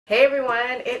Hey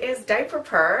everyone, it is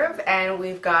diaperperv and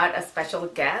we've got a special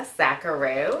guest,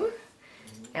 Zachary.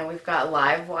 And we've got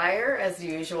Livewire as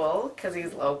usual because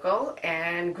he's local,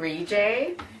 and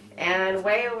Greejay. And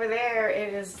way over there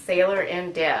it is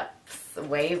SailorinDips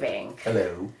waving.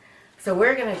 Hello. So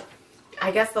we're going to,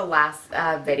 I guess the last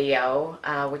video,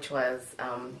 which was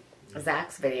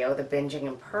Zach's video, the binging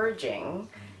and purging,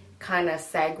 kind of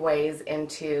segues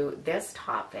into this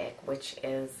topic, which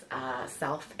is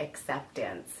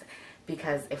self-acceptance.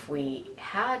 Because if we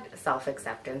had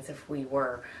self-acceptance, if we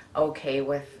were okay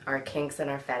with our kinks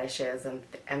and our fetishes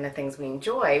and the things we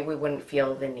enjoy, we wouldn't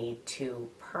feel the need to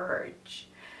purge.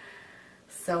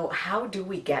 So how do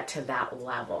we get to that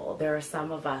level? There are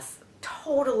some of us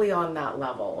totally on that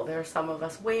level. There are some of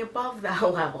us way above that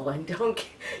level and don't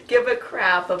give a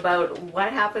crap about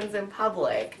what happens in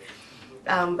public.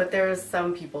 But there's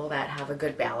some people that have a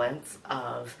good balance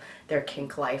of their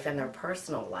kink life and their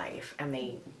personal life, and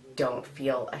they don't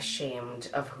feel ashamed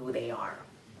of who they are.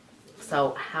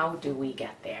 So how do we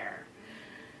get there?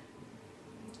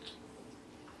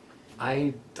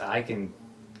 I can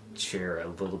share a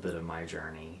little bit of my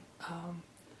journey.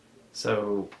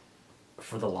 So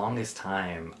for the longest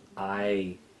time,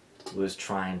 I was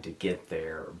trying to get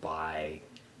there by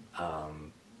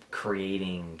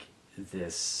creating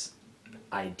this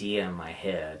idea in my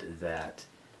head that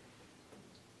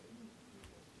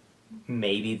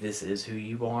maybe this is who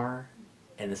you are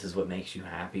and this is what makes you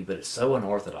happy, but it's so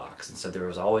unorthodox. And so there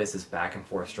was always this back and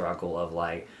forth struggle of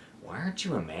like, why aren't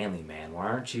you a manly man? Why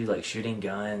aren't you like shooting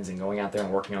guns and going out there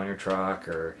and working on your truck?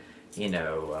 Or, you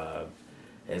know,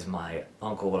 as my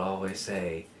uncle would always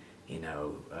say, you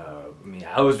know, I mean,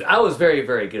 I was very,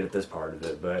 very good at this part of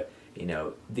it, but you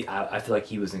know, I feel like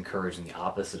he was encouraging the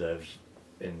opposite of,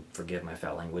 and forgive my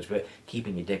foul language, but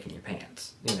keeping your dick in your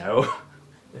pants, you know.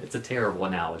 It's a terrible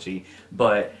analogy,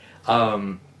 but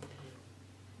I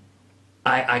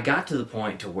got to the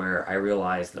point to where I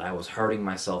realized that I was hurting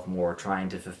myself more trying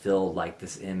to fulfill like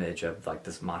this image of like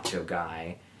this macho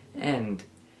guy, and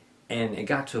it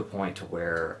got to a point to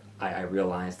where I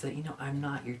realized that, you know, I'm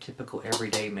not your typical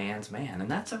everyday man's man, and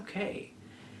that's okay,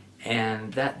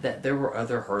 and that there were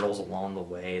other hurdles along the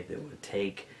way that would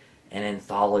take an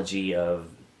anthology of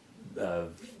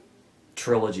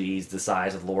trilogies the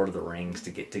size of Lord of the Rings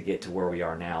to get to where we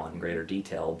are now in greater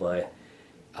detail. But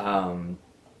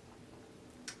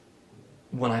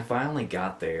when I finally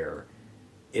got there,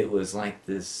 it was like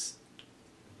this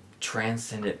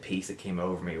transcendent peace that came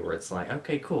over me where it's like,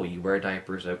 okay, cool, you wear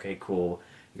diapers, okay, cool,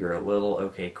 you're a little,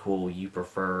 okay, cool, you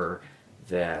prefer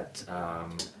that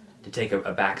to take a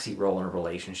backseat role in a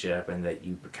relationship, and that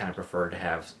you kind of prefer to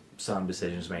have some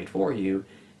decisions made for you,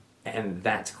 and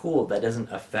that's cool. That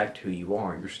doesn't affect who you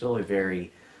are. You're still a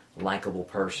very likable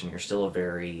person. You're still a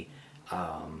very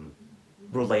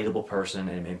relatable person,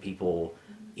 and people,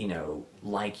 you know,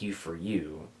 like you for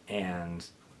you. And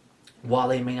while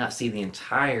they may not see the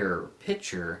entire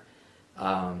picture,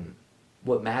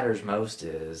 what matters most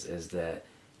is that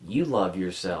you love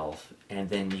yourself, and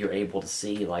then you're able to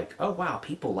see like, oh wow,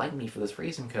 people like me for this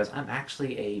reason because I'm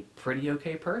actually a pretty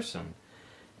okay person.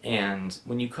 And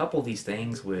when you couple these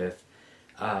things with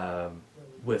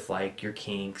like your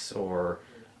kinks, or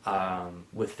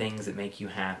with things that make you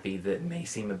happy that may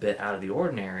seem a bit out of the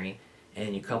ordinary,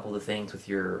 and you couple the things with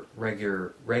your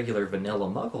regular vanilla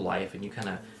muggle life, and you kind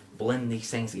of blend these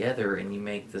things together, and you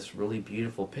make this really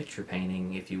beautiful picture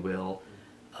painting, if you will,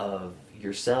 of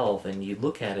yourself, and you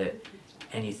look at it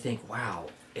and you think, wow,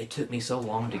 it took me so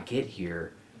long to get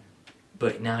here,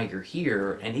 but now you're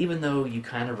here, and even though you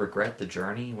kind of regret the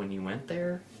journey when you went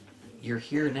there, you're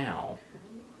here now,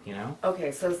 you know?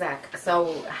 Okay, so Zach,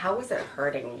 so how was it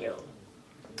hurting you?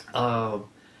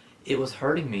 It was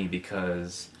hurting me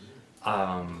because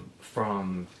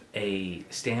from a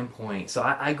standpoint, so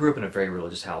I grew up in a very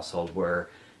religious household where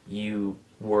you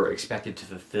were expected to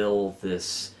fulfill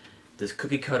this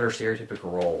cookie cutter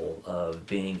stereotypical role of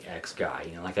being X guy.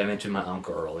 You know, like I mentioned my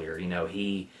uncle earlier, you know,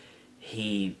 he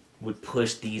would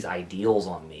push these ideals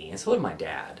on me, and so would my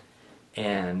dad,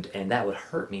 and that would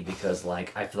hurt me because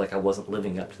like I feel like I wasn't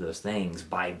living up to those things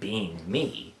by being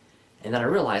me, and then I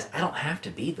realized I don't have to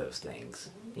be those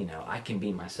things, you know, I can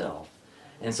be myself.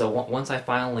 And so once I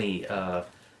finally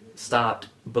stopped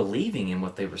believing in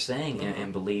what they were saying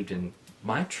and believed in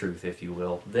my truth, if you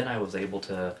will, then I was able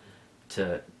to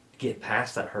get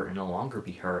past that hurt and no longer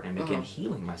be hurt, and begin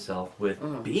healing myself with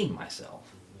being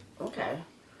myself. Okay.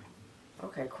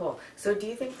 Okay, cool. So do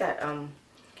you think that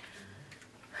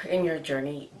in your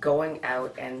journey, going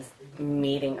out and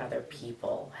meeting other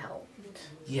people helped?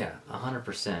 Yeah,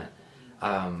 100%.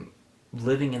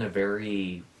 Living in a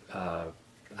very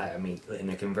I mean, in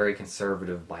a very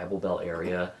conservative Bible Belt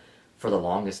area, for the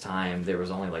longest time, there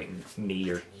was only like me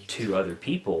or two other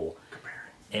people,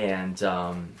 and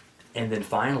then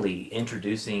finally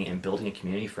introducing and building a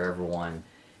community for everyone.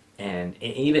 And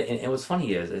what's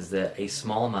funny is that a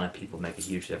small amount of people make a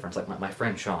huge difference. Like my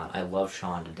friend Sean, I love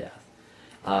Sean to death.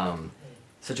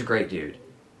 Such a great dude.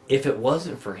 If it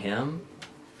wasn't for him,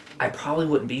 I probably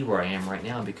wouldn't be where I am right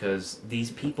now, because these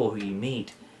people who you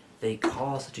meet, they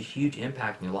cause such a huge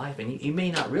impact in your life, and you may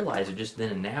not realize it just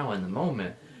then and now in the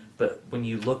moment, but when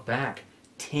you look back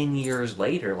 10 years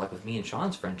later, like with me and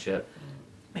Sean's friendship,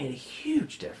 it made a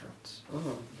huge difference.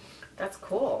 That's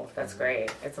cool. That's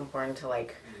great. It's important to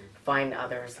like find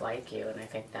others like you, and I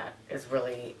think that is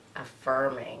really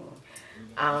affirming.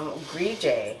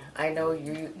 Greejay, I know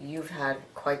you've had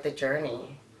quite the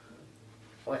journey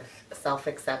with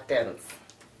self-acceptance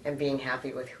and being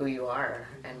happy with who you are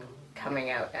and coming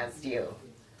out as you.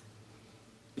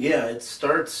 Yeah, it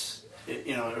starts,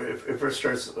 you know, it first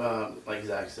starts, like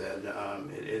Zach said,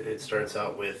 it starts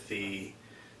out with the,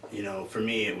 you know, for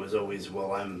me it was always,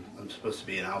 well, I'm supposed to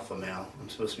be an alpha male. I'm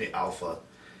supposed to be alpha.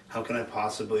 How can I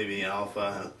possibly be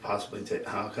alpha? How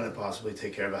can I possibly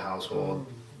take care of a household,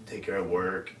 take care of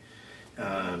work,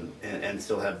 and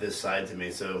still have this side to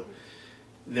me? So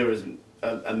there was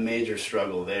a major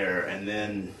struggle there, and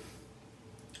then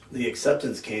the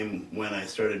acceptance came when I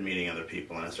started meeting other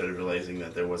people and I started realizing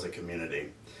that there was a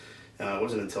community. It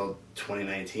wasn't until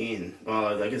 2019,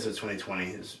 well, I guess it was 2020,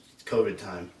 it was COVID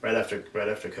time, right after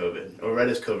COVID, or right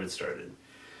as COVID started,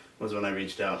 was when I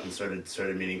reached out and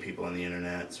started meeting people on the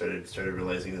internet, started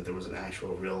realizing that there was an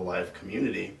actual real life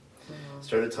community.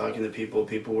 Started talking to people.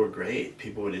 People were great.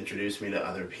 People would introduce me to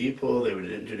other people. They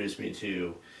would introduce me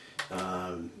to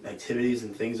activities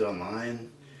and things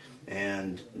online.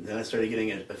 And then I started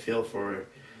getting a feel for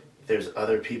there's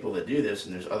other people that do this,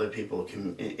 and there's other people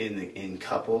in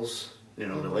couples, you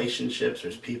know, relationships.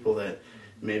 There's people that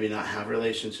maybe not have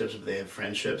relationships, but they have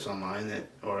friendships online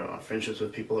or friendships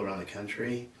with people around the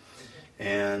country.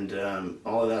 And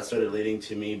all of that started leading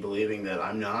to me believing that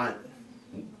I'm not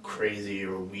crazy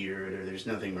or weird, or there's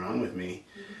nothing wrong with me,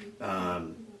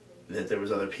 that there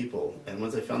was other people. And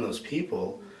once I found those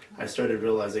people, I started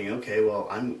realizing, okay, well,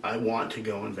 I want to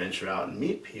go and venture out and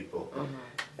meet people.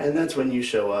 And that's when you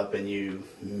show up and you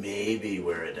maybe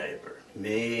wear a diaper.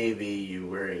 Maybe you're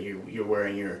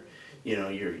wearing your, you know,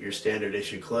 your standard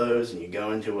issue clothes, and you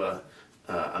go into a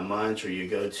munch, or you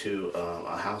go to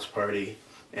a house party,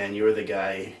 and you're the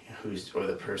guy or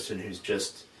the person who's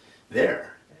just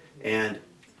there. And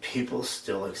people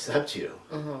still accept you.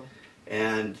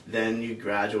 And then you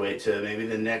graduate to maybe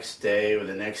the next day or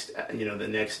the next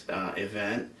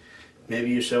event. Maybe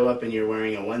you show up and you're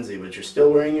wearing a onesie, but you're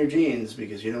still wearing your jeans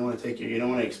because you don't want to you don't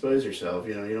want to expose yourself.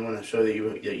 You know, you don't want to show that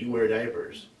you wear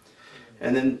diapers.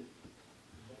 And then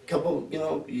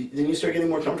then you start getting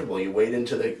more comfortable. You wade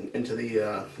into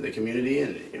the community,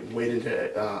 and you wade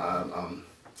into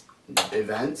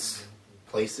events,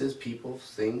 places, people,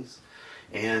 things,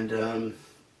 and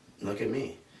look at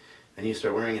me. And you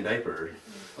start wearing a diaper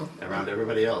around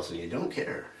everybody else, and you don't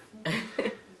care.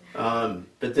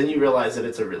 But then you realize that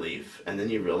it's a relief, and then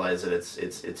you realize that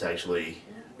it's actually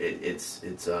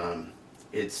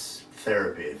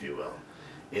therapy, if you will.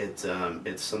 It's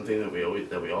something that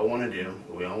we all want to do,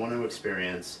 we all want to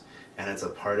experience, and it's a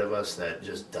part of us that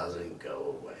just doesn't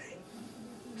go away.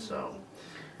 So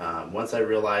once I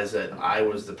realized that I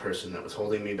was the person that was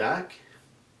holding me back,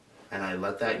 and I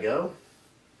let that go.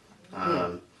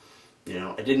 You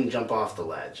know, I didn't jump off the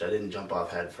ledge. I didn't jump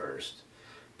off head first,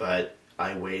 but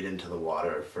I wade into the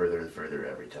water further and further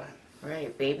every time.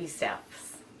 Right, baby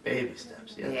steps. Baby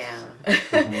steps, yes.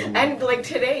 Yeah. And like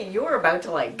today, you were about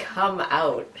to like come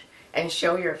out and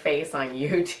show your face on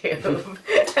YouTube,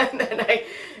 and then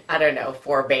I don't know,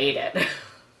 forbade it.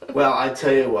 Well, I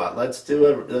tell you what, let's do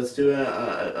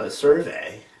a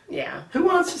survey. Yeah. Who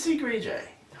wants to see Greejay?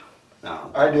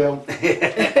 No. I do.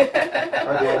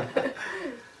 I do.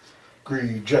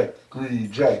 Greejay.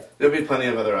 There'll be plenty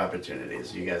of other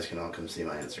opportunities. You guys can all come see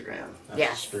my Instagram. That's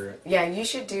Yes. the spirit. Yeah, you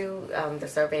should do the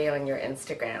survey on your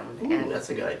Instagram. Ooh, and that's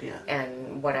a good idea.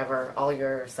 And whatever, all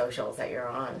your socials that you're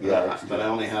on. Yeah. But I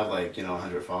only have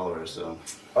 100 followers, so.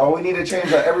 Oh, we need to change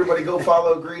that. Everybody go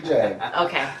follow Greejay.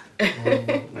 Okay.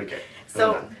 Okay.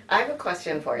 So I have a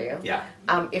question for you. Yeah.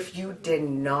 If you did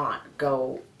not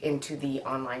go into the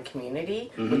online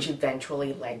community, which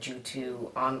eventually led you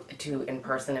to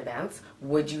in-person events,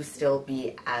 would you still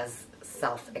be as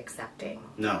self-accepting?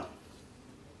 No.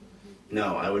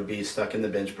 No, I would be stuck in the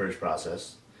binge purge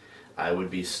process. I would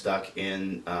be stuck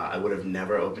in, I would have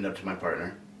never opened up to my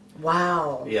partner.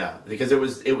 Wow. Yeah, because it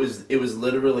was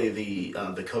literally the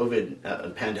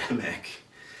COVID pandemic,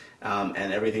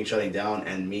 and everything shutting down,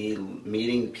 and me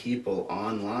meeting people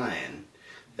online.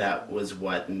 That was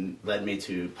what led me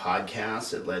to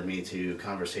podcasts. It led me to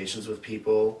conversations with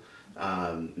people,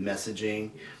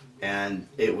 messaging, and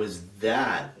it was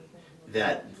that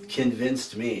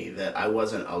convinced me that I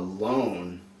wasn't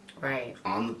alone. Right.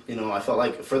 I felt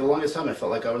like for the longest time I felt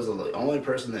like I was the only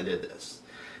person that did this,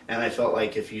 and I felt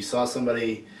like if you saw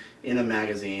somebody in a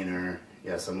magazine, or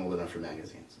yes, I'm old enough for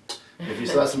magazines. If you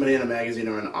saw somebody in a magazine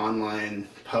or an online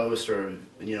post or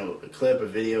a clip, a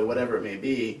video, whatever it may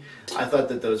be, I thought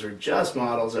that those were just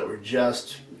models that were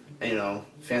just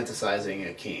fantasizing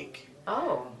a kink.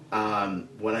 Oh.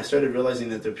 When I started realizing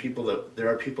that there are people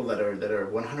that are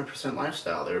 100%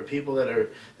 lifestyle. There are people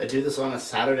that do this on a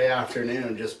Saturday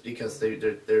afternoon just because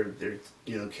they're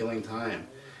killing time.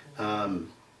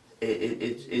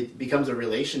 It becomes a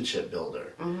relationship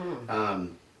builder.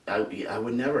 Mm-hmm. I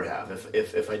would never have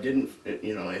if I didn't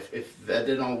if that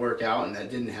didn't all work out and that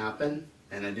didn't happen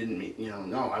and I didn't meet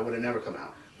I would have never come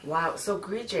out. Wow. So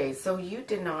Greejay, so you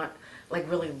did not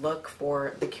really look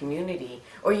for the community,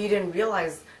 or you didn't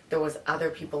realize there was other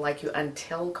people like you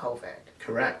until COVID.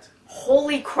 Correct.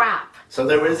 Holy crap. So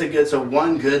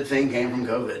one good thing came from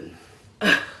COVID.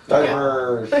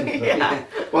 Diapers. Yeah.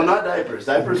 Well, not diapers.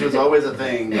 Diapers was always a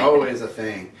thing,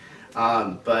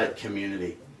 but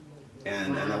community.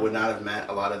 And I would not have met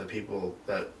a lot of the people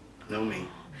that know me.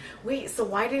 Wait, so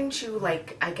why didn't you,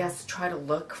 try to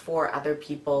look for other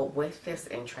people with this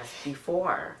interest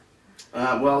before?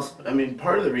 Well, I mean,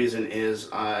 part of the reason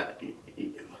is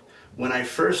when I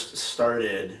first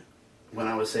started, when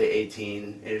I was, say,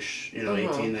 18-ish,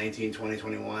 18, 19, 20,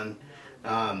 21,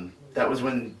 that was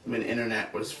when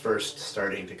internet was first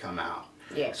starting to come out.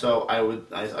 Yeah. So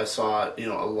I saw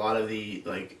a lot of the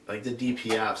like the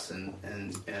DPFs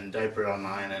and Diaper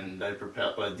Online and Diaper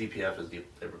DPF is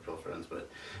Diaper Pill Friends, but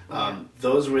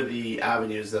those were the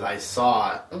avenues that I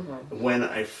saw when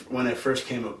I first when I first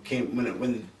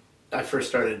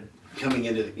started coming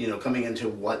into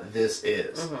what this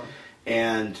is. Mm-hmm.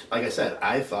 And like I said,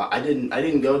 I thought I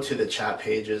didn't go to the chat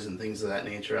pages and things of that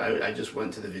nature. I just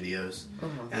went to the videos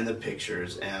and the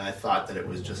pictures, and I thought that it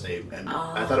was just I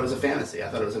thought it was a fantasy. I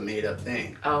thought it was a made up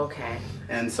thing. Oh, okay.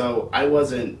 And so I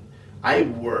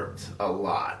worked a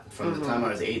lot from the time I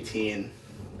was 18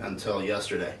 until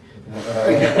yesterday.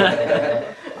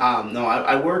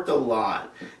 I worked a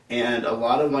lot, and a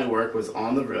lot of my work was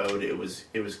on the road. It was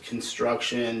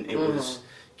construction. It was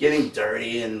getting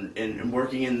dirty and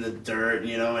working in the dirt,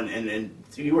 and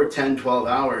you work 10, 12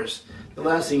 hours. The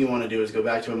last thing you want to do is go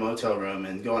back to a motel room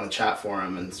and go on a chat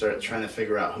forum and start trying to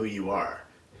figure out who you are.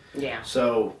 Yeah.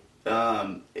 So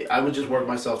I would just work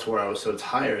myself to where I was so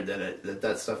tired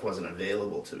that stuff wasn't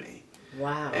available to me.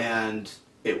 Wow. And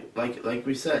it like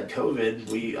we said,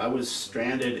 COVID, I was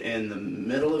stranded in the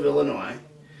middle of Illinois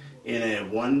in a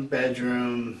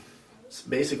one-bedroom.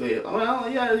 Basically, well,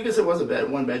 yeah, I guess it was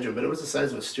one bedroom, but it was the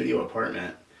size of a studio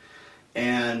apartment,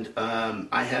 and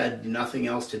I had nothing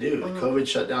else to do. COVID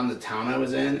shut down the town I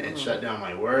was in. It shut down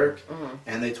my work,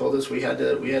 and they told us we had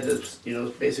to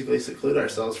basically seclude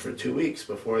ourselves for 2 weeks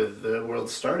before the world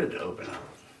started to open up.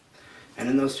 And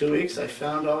in those 2 weeks, I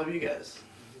found all of you guys.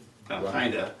 Well,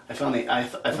 kinda. I found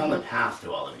the path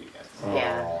to all of you guys.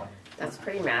 Yeah, that's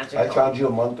pretty magical. I found you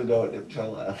a month ago at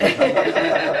Dipchella.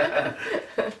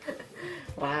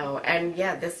 Wow, and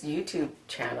yeah, this YouTube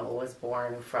channel was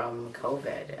born from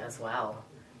COVID as well,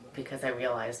 because I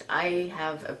realized I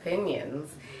have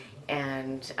opinions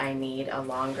and I need a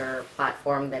longer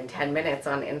platform than 10 minutes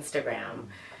on Instagram,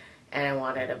 and I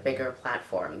wanted a bigger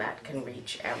platform that can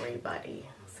reach everybody,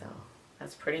 so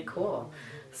that's pretty cool.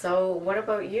 So what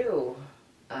about you,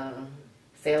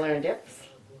 SailorinDips?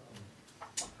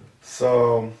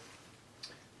 So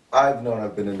I've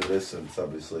been into this since,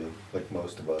 obviously, like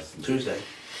most of us.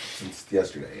 Since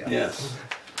yesterday, yeah. Yes.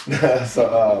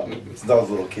 So, since I was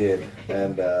a little kid.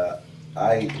 And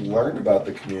I learned about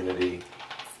the community,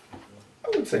 I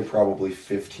would say probably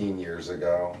 15 years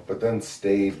ago, but then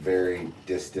stayed very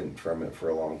distant from it for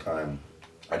a long time.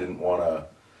 I didn't know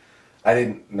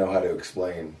how to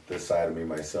explain this side of me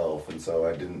myself, and so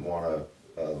I didn't want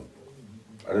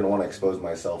to expose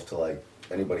myself to, like,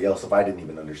 anybody else if I didn't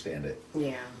even understand it.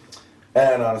 Yeah.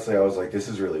 And honestly, I was like, this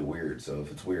is really weird, so if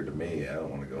it's weird to me, I don't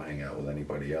want to go hang out with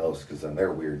anybody else, because then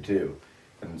they're weird too.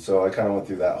 And so I kind of went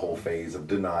through that whole phase of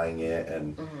denying it,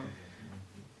 and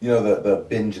the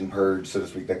binge and purge, so to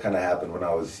speak, that kind of happened when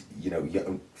I was,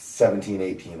 17,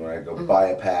 18, when I'd go buy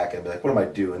a pack and be like, what am I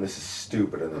doing? This is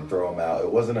stupid, and then throw them out.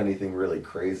 It wasn't anything really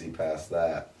crazy past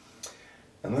that.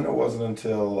 And then it wasn't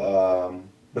until,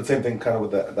 but same thing kind of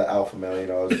with the alpha male, you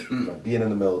know, I was being in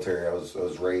the military, I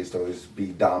was raised to always be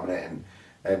dominant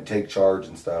and take charge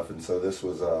and stuff, and so this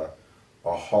was a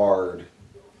hard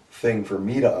thing for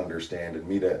me to understand and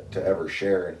me to ever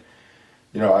share. And,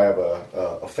 you know, I have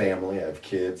a family, I have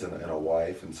kids and a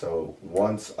wife, and so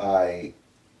once I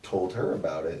told her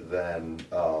about it, then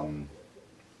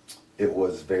it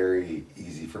was very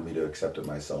easy for me to accept it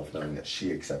myself, knowing that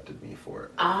she accepted me for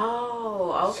it.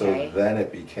 Oh, okay. So then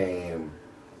it became,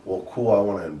 well, cool, I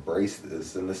want to embrace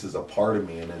this, and this is a part of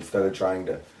me, and instead of trying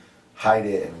to hide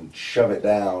it and shove it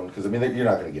down, because I mean, you're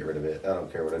not going to get rid of it. I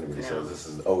don't care what anybody says. This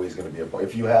is always going to be a part.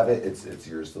 If you have it, it's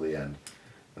yours to the end.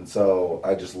 And so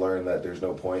I just learned that there's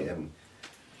no point in,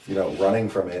 you know, running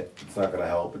from it. It's not going to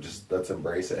help. Let's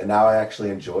embrace it. And now I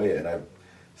actually enjoy it. And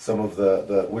some of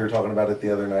the we were talking about it the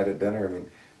other night at dinner. I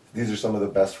mean, these are some of the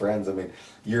best friends. I mean,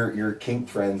 your kink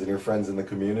friends and your friends in the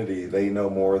community, they know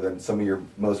more than some of your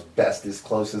most bestest,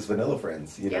 closest vanilla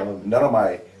friends. You know, none of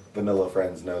my vanilla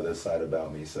friends know this side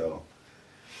about me. So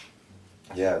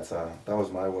yeah, it's that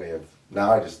was my way of.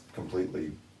 Now I just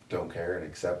completely don't care and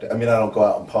accept it. I mean, I don't go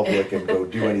out in public and go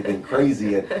do anything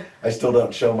crazy, and I still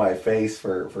don't show my face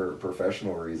for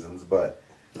professional reasons. But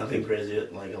nothing crazy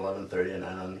at like 11:30 at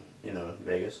night on, you know,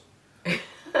 Vegas.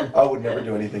 I would never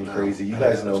do anything crazy. You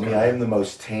guys know me. I am the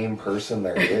most tame person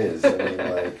there is. I mean,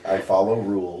 like, I follow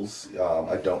rules.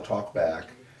 I don't talk back.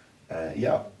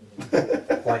 Yeah.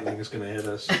 Lightning is going to hit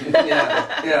us.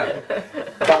 Yeah.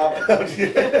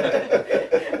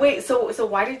 Wait, so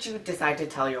why did you decide to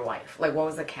tell your wife? Like, what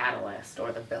was the catalyst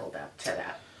or the build up to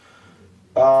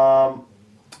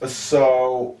that?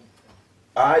 So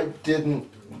I didn't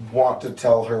want to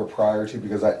tell her prior to,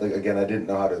 because I didn't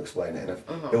know how to explain it, and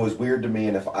if it was weird to me,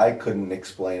 and if I couldn't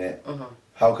explain it,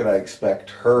 how could I expect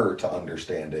her to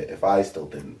understand it if I still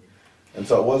didn't? And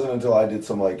so it wasn't until I did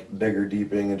some like digger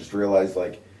deeping and just realized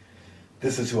like,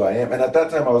 this is who I am. And at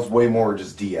that time I was way more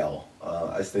just DL.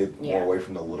 I stayed more away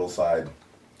from the little side.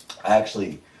 I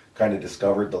actually kind of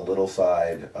discovered the little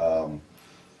side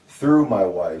through my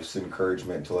wife's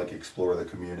encouragement to like explore the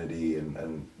community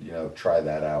and you know, try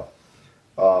that out.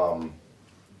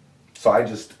 So I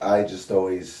just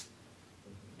always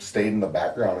stayed in the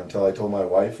background until I told my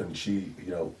wife, and she,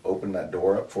 you know, opened that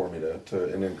door up for me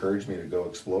and encouraged me to go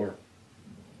explore.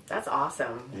 That's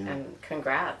awesome, and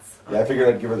congrats. Yeah, I figured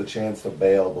I'd give her the chance to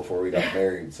bail before we got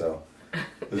married, so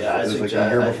it was like a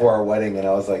year before our wedding, and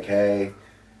I was like, hey,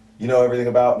 you know everything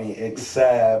about me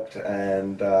except,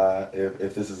 and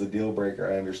if this is a deal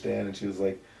breaker, I understand. And she was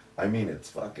like, I mean, it's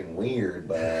fucking weird,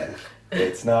 but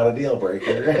it's not a deal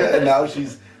breaker. And now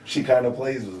she kind of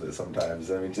plays with it sometimes.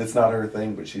 I mean, it's not her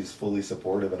thing, but she's fully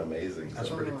supportive and amazing. That's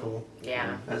pretty cool.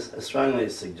 Yeah. I strongly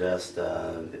suggest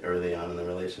early on in the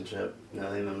relationship,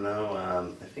 letting them know.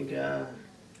 I think I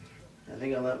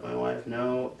let my wife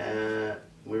know.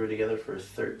 We were together for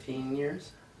 13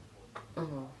 years.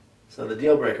 So the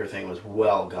deal breaker thing was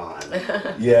well gone.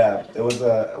 Yeah, it was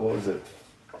what was it?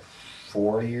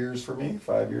 4 years for me,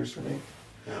 5 years for me.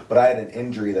 Yeah. But I had an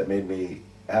injury that made me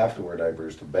have to wear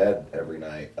diapers to bed every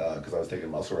night because I was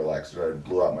taking muscle relaxers. I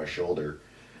blew out my shoulder,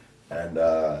 and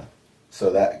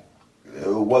so that it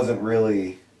wasn't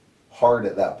really hard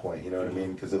at that point. You know what I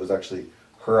mean? Because it was actually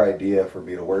her idea for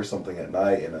me to wear something at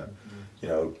night, and you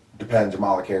know, depends,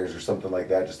 Molecares or something like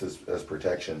that, just as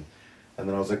protection. And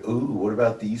then I was like, ooh, what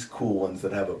about these cool ones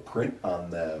that have a print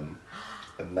on them?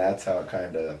 And that's how it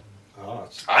kind of.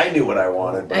 I knew what I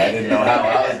wanted, but I didn't know how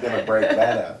I was going to break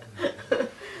that up.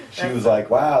 She was like,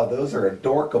 wow, those are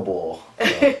adorkable.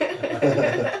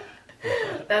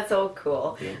 That's so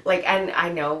cool. Yeah. Like, and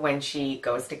I know when she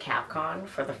goes to CapCon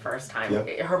for the first time,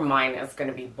 her mind is going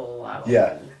to be blown.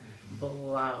 Yeah.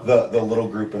 Blown. The little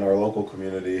group in our local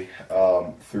community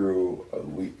through,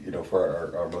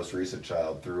 for our most recent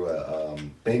child, through a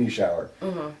baby shower.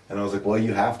 And I was like, well,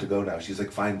 you have to go now. She's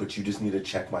like, fine, but you just need to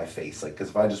check my face. Like, because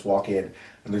if I just walk in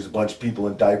and there's a bunch of people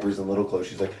in diapers and little clothes,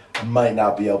 she's like, I might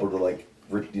not be able to, like,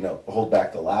 hold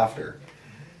back the laughter.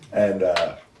 And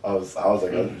I was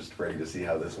just ready to see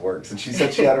how this works. And she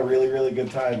said she had a really, really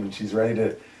good time, and she's ready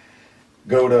to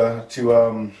go to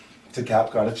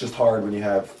CapCon. It's just hard when you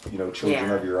have,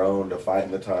 children of your own to find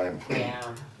the time.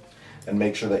 Yeah. And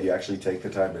make sure that you actually take the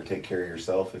time to take care of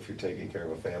yourself if you're taking care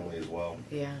of a family as well.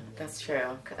 Yeah, that's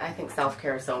true. 'Cause I think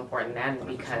self-care is so important then,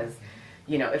 100%. because,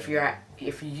 if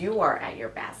you are at your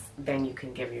best, then you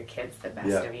can give your kids the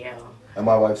best of you. And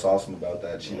my wife's awesome about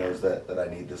that. She knows that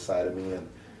I need this side of me, and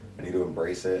I need to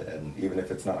embrace it. And even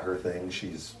if it's not her thing,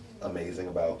 she's amazing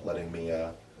about letting me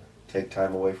take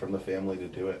time away from the family to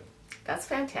do it. That's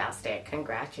fantastic.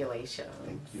 Congratulations.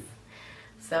 Thank you.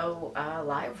 So,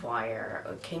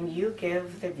 Livewire, can you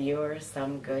give the viewers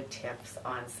some good tips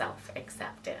on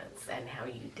self-acceptance and how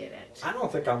you did it? I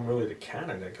don't think I'm really the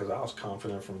candidate because I was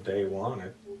confident from day one.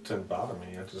 It didn't bother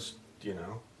me. I just,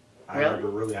 I Really? never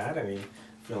really had any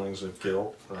feelings of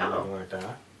guilt or anything like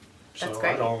that. That's So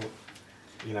great. I don't,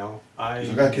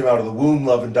 The guy came out of the womb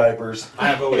loving diapers.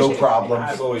 I've always, No problem.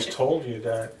 I've always told you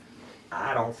that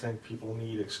I don't think people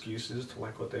need excuses to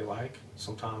like what they like.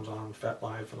 Sometimes on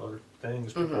Fetlife and other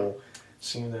things, people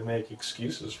seem to make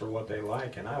excuses for what they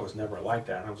like, and I was never like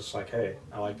that. I'm just like, hey,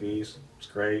 I like these. It's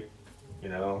great,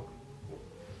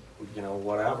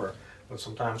 whatever. But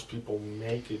sometimes people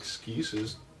make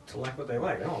excuses to like what they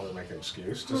like. They don't really make an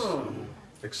excuse. Just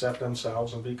accept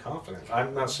themselves and be confident.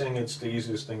 I'm not saying it's the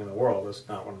easiest thing in the world. That's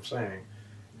not what I'm saying.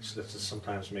 It's just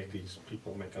sometimes these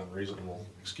people make unreasonable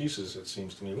excuses, it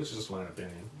seems to me, which is just my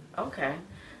opinion. Okay.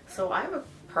 So I have a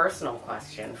personal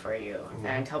question for you,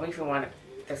 and tell me if you want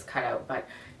this cut out, but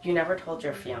you never told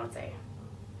your fiance.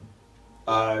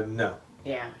 No.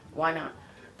 Yeah. Why not?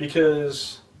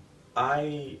 Because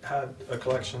I had a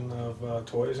collection of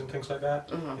toys and things like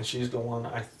that, and she's the one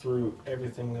I threw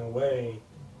everything away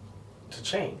to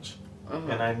change.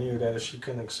 And I knew that if she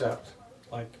couldn't accept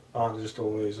like bondage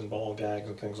toys and ball gags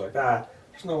and things like that,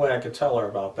 there's no way I could tell her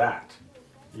about that,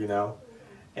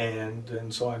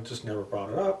 and so I just never brought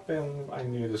it up, and I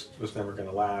knew this was never going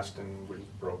to last, and we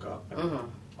broke up,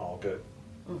 and all good.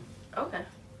 Okay.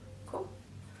 Cool.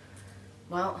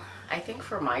 Well, I think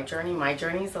for my journey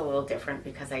is a little different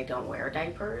because I don't wear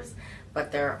diapers,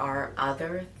 but there are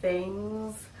other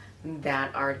things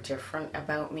that are different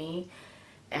about me,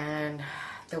 and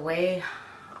the way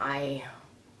I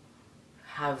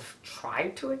have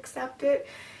tried to accept it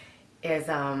is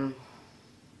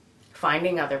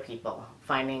finding other people,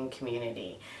 finding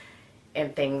community,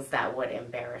 and things that would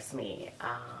embarrass me.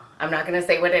 I'm not going to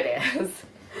say what it is,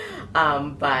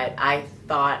 but I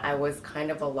thought I was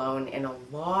kind of alone in a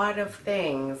lot of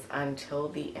things until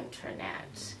the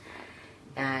internet.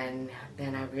 And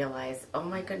then I realized, oh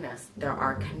my goodness, there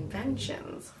are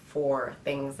conventions for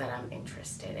things that I'm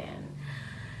interested in.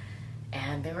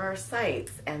 And there are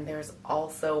sites, and there's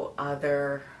also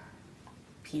other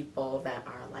people that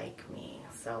are like me.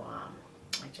 So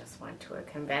I just went to a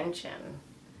convention.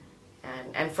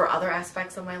 And for other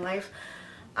aspects of my life,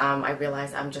 I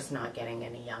realized I'm just not getting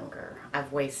any younger.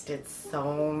 I've wasted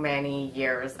so many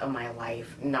years of my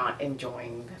life not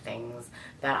enjoying the things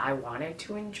that I wanted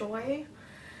to enjoy.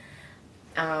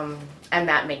 And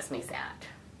that makes me sad.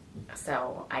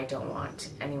 So I don't want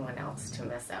anyone else to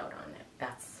miss out on it.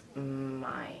 That's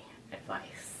my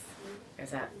advice,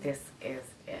 is that this is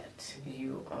it.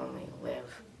 You only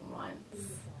live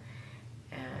once.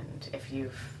 And if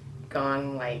you've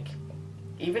gone like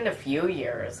even a few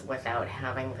years without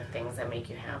having the things that make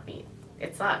you happy,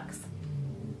 it sucks.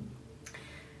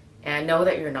 And know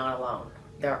that you're not alone.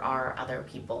 There are other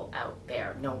people out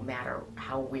there, no matter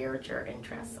how weird your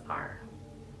interests are.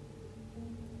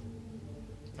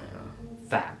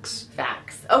 Facts.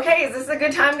 Facts. Okay, is this a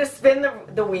good time to spin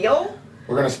the wheel?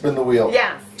 We're going to spin the wheel.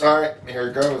 Yes. All right, here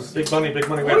it goes. Big money, we have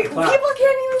Wait, to people clap.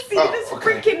 can't even see Oh, this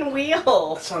okay. freaking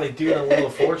wheel. That's how they do it on Wheel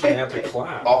of Fortune, they have to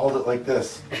clap. I'll hold it like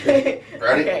this. Ready?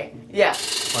 Ready? Okay, yeah.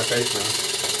 My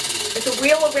face It's a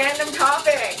wheel of random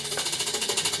topics.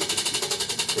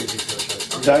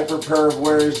 Diaperperv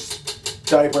wears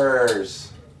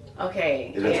diapers.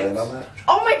 Okay. Did it land on that?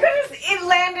 Oh my goodness, it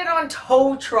landed on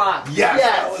tow truck. Yes,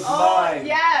 that was mine.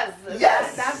 Yes.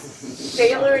 Yes. That's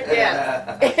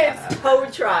SailorinDips. It's tow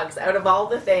trucks. Out of all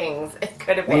the things, it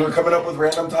could have been. We were coming up with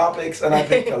random topics, and I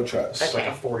picked tow trucks. It's like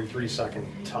Okay. a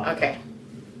 43-second time. Okay.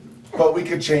 But we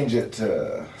could change it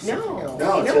to something No. else.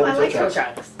 No, it's No, I tow like tow trucks.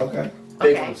 trucks. Okay.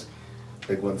 Big Okay. ones.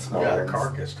 Big ones, small Yeah, ones,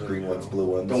 carcass, too, green you ones, know. blue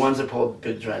ones. The ones that pulled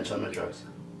big drench on my trucks.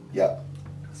 Yep.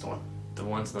 That's the one. The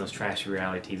ones in those trashy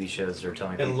reality TV shows that are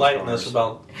telling people Enlighten us stories.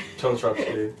 about tow trucks,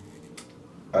 dude.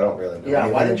 I don't really know. Yeah,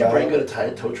 why anything did your about brain it. go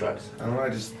to tow trucks? I don't know.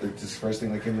 It's just first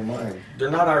thing that came to mind. They're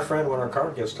not our friend when our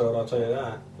car gets towed, I'll tell you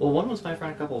that. Well, one was my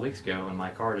friend a couple of weeks ago, and my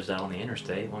car is out on the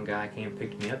interstate. One guy came,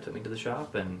 picked me up, took me to the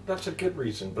shop, and That's a good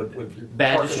reason, but if you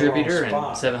bad distributor, and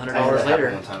 $700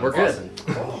 later, we're good.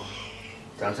 Oh.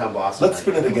 Downtown Boston. Let's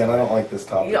spin it again. I don't like this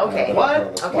topic. Yeah, okay. Now that I'm What?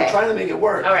 throwing this Okay. We're back. trying to make it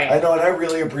work. All I right. know, and I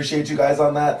really appreciate you guys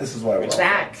on that. This is why we're all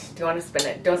Zach, friends. do you want to spin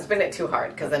it? Don't spin it too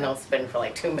hard, because then it'll spin for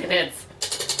like 2 minutes.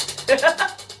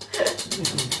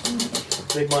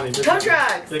 Big money, big Tow money.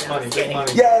 trucks. Big No, money, just big kidding.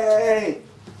 money. Yay!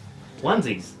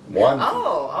 Onesies. One.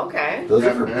 Oh, okay. Those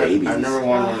are for babies. I've never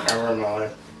won one ever in my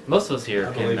life. Most of us here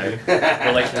I can believe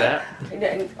relate to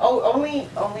that. Oh, only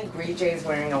Greejay's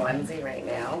wearing a onesie right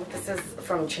now. This is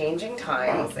from Changing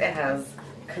Times. It has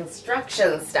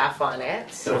construction stuff on it.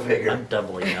 Go figure. I'm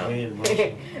doubling up. Me and most-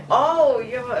 Oh,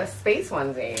 you have a space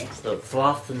onesie. So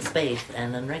sloth in space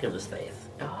and then regular space.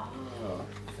 Oh,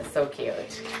 that's so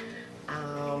cute.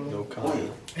 No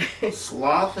comment.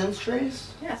 Sloth in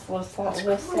space? Yes, well, sloth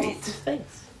That's sloth great. in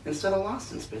space. Instead of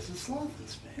lost in space, it's sloth in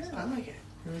space. I like it.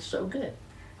 It's so good.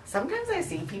 Sometimes I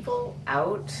see people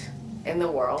out in the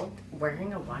world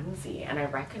wearing a onesie and I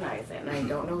recognize it and I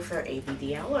don't know if they're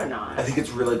ABDL or not. I think it's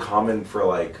really common for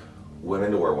like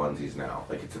women to wear onesies now.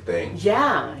 Like it's a thing.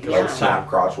 Yeah, Like yeah. snap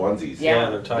crotch onesies. Yeah,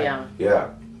 they're tight. yeah, Yeah.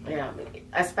 yeah.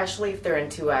 Especially if they're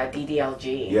into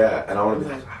DDLG. Yeah. And I want to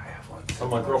be like, I have one. Oh,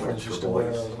 my girlfriend's For used to wear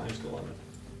boys. those and I used to love it.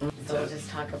 So we'll just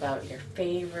talk about your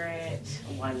favorite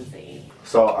onesie.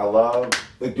 So I love,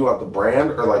 like, do you want the brand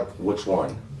or like which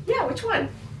one? Yeah, which one?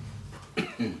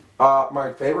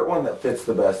 My favorite one that fits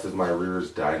the best is my Rears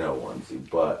Dino onesie,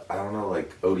 but I don't know,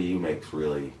 like ODU makes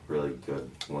really, really good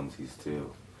onesies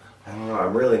too. I don't know,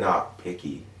 I'm really not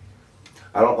picky.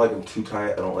 I don't like them too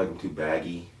tight, I don't like them too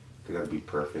baggy. They gotta be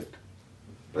perfect.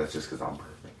 But that's just because I'm perfect.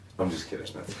 I'm just kidding,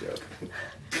 that's a joke.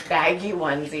 Baggy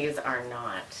onesies are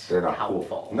not They're not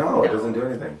helpful. cool. No, it doesn't do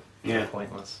anything. Yeah.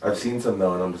 Pointless. I've seen some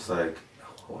though, and I'm just like,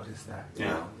 oh, what is that? You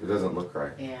Yeah. know, it doesn't look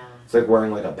right. Yeah, It's like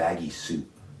wearing like a baggy suit.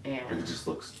 yeah. Like, it just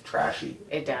looks trashy.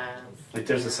 It does. Like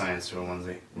there's a science to a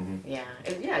onesie. Yeah,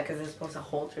 yeah, because it's supposed to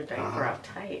hold your diaper Uh-huh. up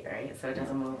tight, right? So it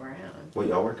doesn't move around. Wait,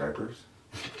 y'all wear diapers?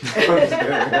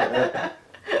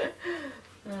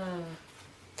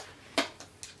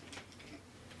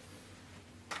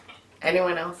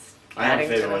 Anyone else? I have a adding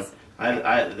to favorite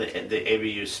one. this? The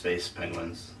ABU space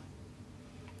penguins.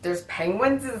 There's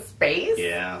penguins in space?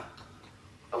 Yeah,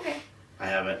 Okay. I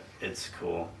have it. It's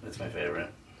cool. It's my favorite.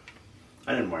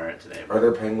 I didn't wear it today. Are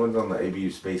there penguins on the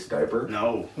ABU space diaper?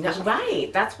 No. No,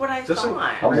 right, that's what I Doesn't-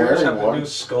 thought. I'm Rears wearing have the one. new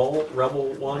skull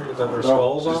rebel one with their No,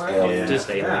 skulls just on it. aliens. Yeah. Just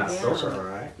Yeah, aliens. those are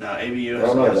alright. No, ABU I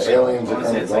don't know, has the aliens are I wanna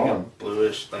say kinda it's like a gone.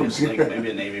 bluish, like it's like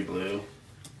maybe a navy blue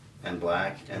and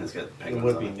black, and it's got It penguins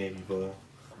would on be it. navy blue.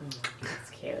 That's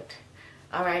cute.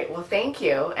 All right, well, thank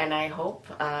you, and I hope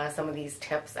some of these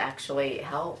tips actually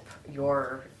help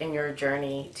in your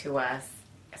journey to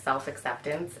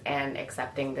self-acceptance and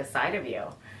accepting this side of you.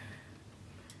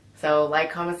 So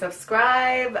like, comment,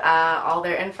 subscribe. All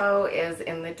their info is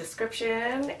in the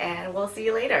description, and we'll see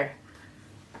you later.